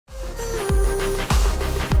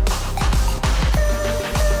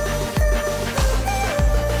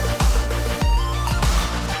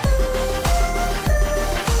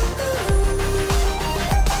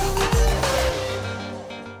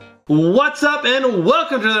What's up and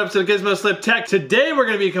welcome to another episode of Gizmo Slip Tech. Today we're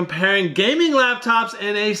going to be comparing gaming laptops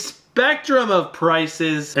in a spectrum of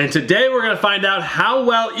prices. And today we're going to find out how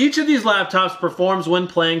well each of these laptops performs when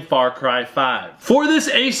playing Far Cry 5. For this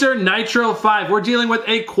Acer Nitro 5, we're dealing with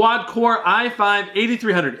a quad-core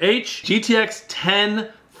i5-8300H GTX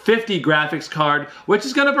 1050 graphics card, which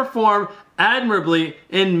is going to perform admirably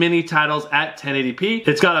in many titles at 1080p.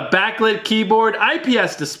 It's got a backlit keyboard,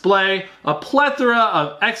 IPS display, a plethora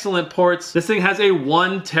of excellent ports. This thing has a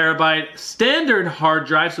 1 terabyte standard hard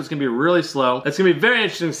drive, so it's gonna be really slow. It's gonna be very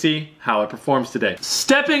interesting to see how it performs today.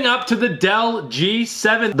 Stepping up to the Dell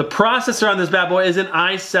G7, the processor on this bad boy is an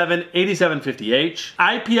i7-8750H.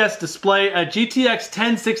 IPS display, a GTX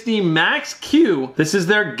 1060 Max Q. This is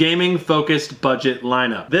their gaming focused budget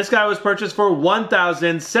lineup. This guy was purchased for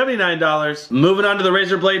 $1,079. Moving on to the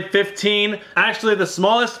Razer Blade 15, actually the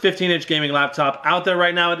smallest 15-inch gaming laptop out there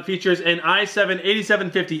right now. It features an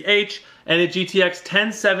i7-8750H and a GTX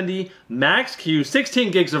 1070 Max Q,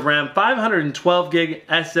 16 gigs of RAM, 512 gig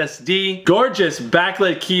SSD, gorgeous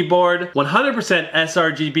backlit keyboard, 100%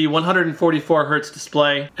 sRGB, 144 Hz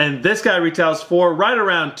display, and this guy retails for right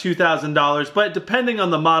around $2,000, but depending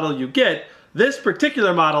on the model you get, this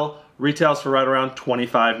particular model retails for right around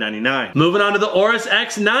 $25.99. Moving on to the Aorus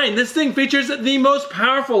X9. This thing features the most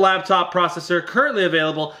powerful laptop processor currently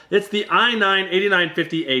available. It's the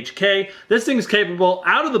i9-8950HK. This thing is capable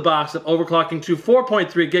out of the box of overclocking to 4.3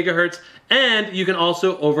 gigahertz, and you can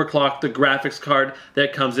also overclock the graphics card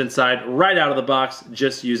that comes inside right out of the box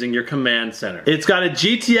just using your command center. It's got a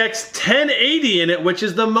GTX 1080 in it, which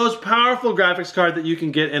is the most powerful graphics card that you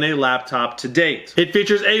can get in a laptop to date. It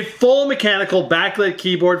features a full mechanical backlit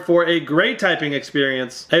keyboard for a great typing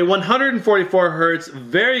experience, a 144 Hz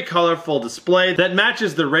very colorful display that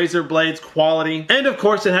matches the Razer Blade's quality, and of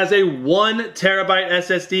course it has a 1 terabyte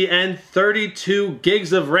SSD and 32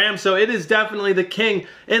 gigs of RAM, so it is definitely the king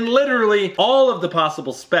in literally all of the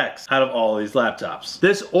possible specs out of all of these laptops.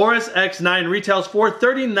 This Aorus X9 retails for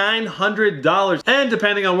 $3,900, and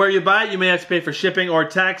depending on where you buy it, you may have to pay for shipping or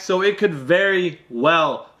tax, so it could very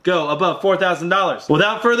well go above $4,000.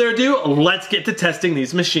 Without further ado, let's get to testing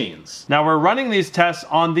these machines. Now we're running these tests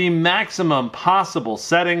on the maximum possible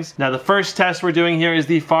settings. Now the first test we're doing here is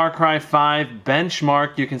the Far Cry 5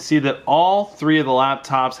 benchmark. You can see that all three of the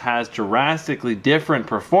laptops has drastically different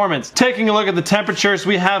performance. Taking a look at the temperatures,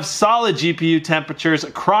 we have solid GPU temperatures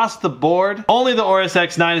across the board. Only the Aorus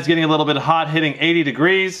X9 is getting a little bit hot, hitting 80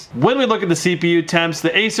 degrees. When we look at the CPU temps,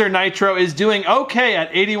 the Acer Nitro is doing okay at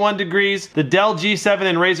 81 degrees. The Dell G7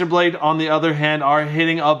 and Razer Blade, on the other hand, are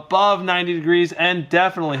hitting above 90 degrees and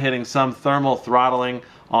definitely hitting some thermal throttling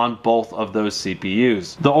on both of those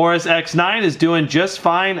CPUs. The Aorus X9 is doing just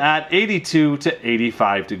fine at 82 to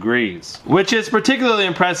 85 degrees, which is particularly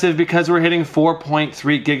impressive because we're hitting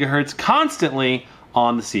 4.3 gigahertz constantly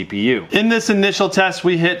on the CPU. In this initial test,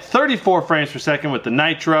 we hit 34 frames per second with the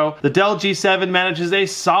Nitro. The Dell G7 manages a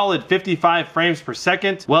solid 55 frames per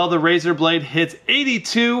second, while the Razer Blade hits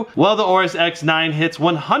 82, while the Aorus X9 hits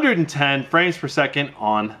 110 frames per second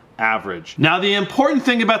on average. Now the important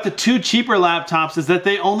thing about the two cheaper laptops is that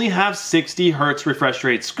they only have 60 Hz refresh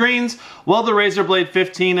rate screens, while the Razer Blade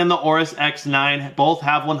 15 and the Aorus X9 both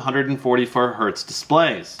have 144 Hz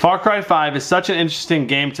displays. Far Cry 5 is such an interesting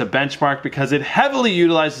game to benchmark because it heavily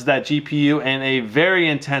utilizes that GPU in a very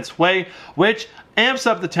intense way, which amps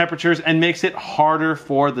up the temperatures and makes it harder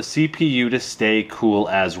for the CPU to stay cool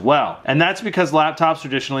as well. And that's because laptops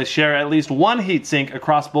traditionally share at least one heatsink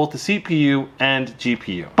across both the CPU and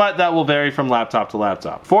GPU. But that will vary from laptop to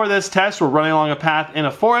laptop. For this test, we're running along a path in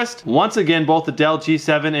a forest. Once again, both the Dell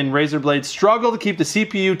G7 and Razer Blade struggle to keep the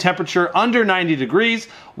CPU temperature under 90 degrees,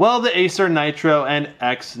 while the Acer Nitro and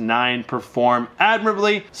X9 perform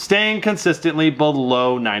admirably, staying consistently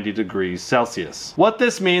below 90 degrees Celsius. What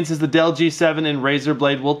this means is the Dell G7 and Razer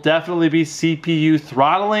Blade will definitely be CPU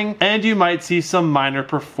throttling, and you might see some minor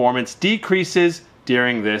performance decreases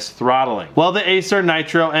during this throttling, while the Acer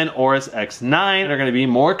Nitro and Aorus X9 are going to be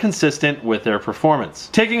more consistent with their performance.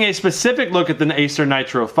 Taking a specific look at the Acer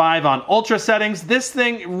Nitro 5 on ultra settings, this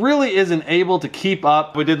thing really isn't able to keep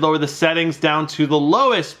up. We did lower the settings down to the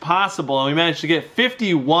lowest possible, and we managed to get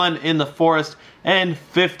 51 in the forest and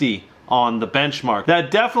 50 on the benchmark.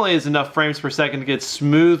 That definitely is enough frames per second to get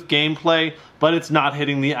smooth gameplay, but it's not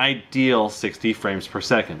hitting the ideal 60 frames per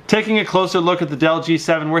second. Taking a closer look at the Dell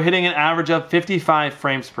G7, we're hitting an average of 55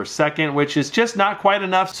 frames per second, which is just not quite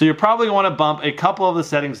enough, so you probably want to bump a couple of the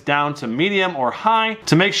settings down to medium or high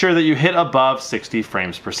to make sure that you hit above 60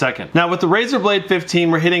 frames per second. Now with the Razer Blade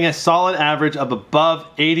 15, we're hitting a solid average of above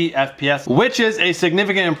 80 FPS, which is a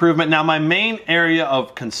significant improvement. Now my main area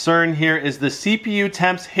of concern here is the CPU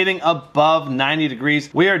temps hitting above 90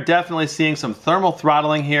 degrees. We are definitely seeing some thermal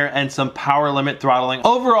throttling here and some power limit throttling.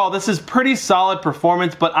 Overall, this is pretty solid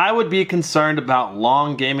performance, but I would be concerned about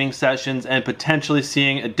long gaming sessions and potentially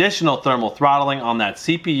seeing additional thermal throttling on that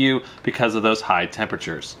CPU because of those high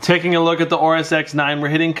temperatures. Taking a look at the Aorus X9, we're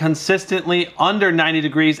hitting consistently under 90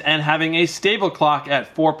 degrees and having a stable clock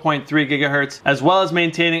at 4.3 gigahertz, as well as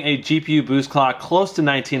maintaining a GPU boost clock close to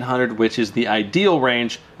 1900, which is the ideal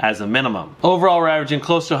range as a minimum. Overall, we're averaging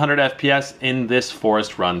close to 100 FPS in this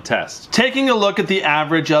forest run test. Taking a look at the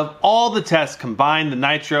average of all the tests combined, the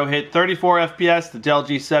Nitro hit 34 FPS, the Dell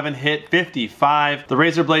G7 hit 55, the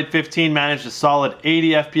Razer Blade 15 managed a solid 80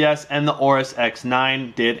 FPS, and the Aorus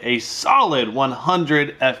X9 did a solid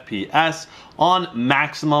 100 FPS on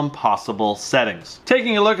maximum possible settings.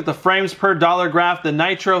 Taking a look at the frames per dollar graph, the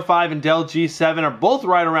Nitro 5 and Dell G7 are both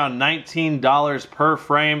right around $19 per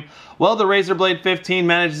frame, while the Razer Blade 15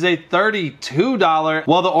 manages a $32,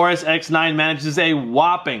 while the Aorus X9 manages a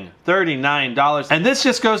whopping $39. And this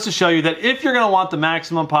just goes to show you that if you're going to want the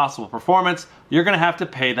maximum possible performance, you're going to have to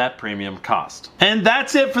pay that premium cost. And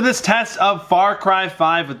that's it for this test of Far Cry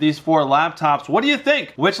 5 with these 4 laptops. What do you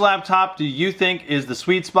think? Which laptop do you think is the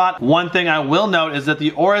sweet spot? One thing I will note is that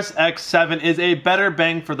the Aorus X7 is a better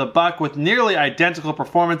bang for the buck with nearly identical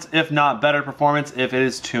performance, if not better performance, if it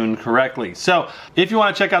is tuned correctly. So if you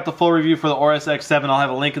want to check out the full review for the Aorus X7, I'll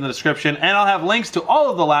have a link in the description, and I'll have links to all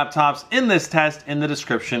of the laptops in this test in the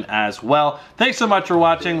description as well. Thanks so much for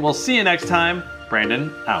watching. We'll see you next time.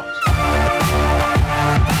 Brandon out.